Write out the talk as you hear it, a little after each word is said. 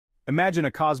Imagine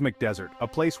a cosmic desert, a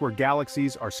place where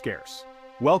galaxies are scarce.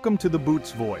 Welcome to the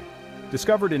Boötes Void.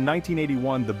 Discovered in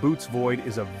 1981, the Boötes Void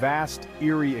is a vast,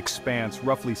 eerie expanse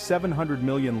roughly 700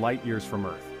 million light-years from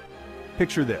Earth.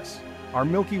 Picture this. Our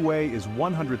Milky Way is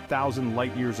 100,000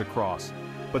 light-years across,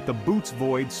 but the Boötes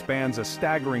Void spans a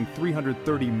staggering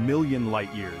 330 million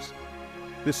light-years.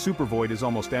 This supervoid is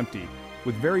almost empty,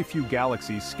 with very few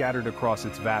galaxies scattered across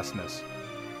its vastness.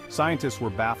 Scientists were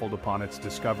baffled upon its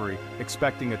discovery,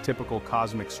 expecting a typical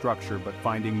cosmic structure but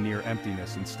finding near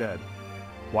emptiness instead.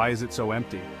 Why is it so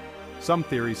empty? Some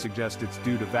theories suggest it's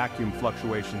due to vacuum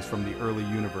fluctuations from the early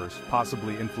universe,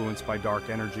 possibly influenced by dark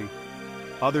energy.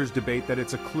 Others debate that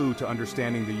it's a clue to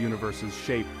understanding the universe's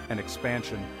shape and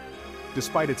expansion.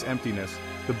 Despite its emptiness,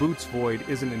 the Boötes Void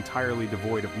isn't entirely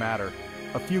devoid of matter.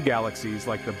 A few galaxies,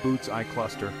 like the Boötes I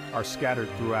cluster, are scattered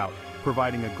throughout,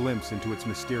 providing a glimpse into its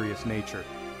mysterious nature.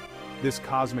 This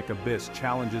cosmic abyss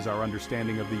challenges our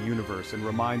understanding of the universe and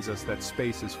reminds us that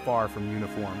space is far from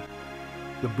uniform.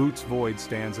 The Boötes Void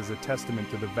stands as a testament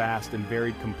to the vast and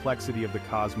varied complexity of the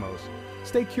cosmos.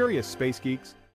 Stay curious, space geeks!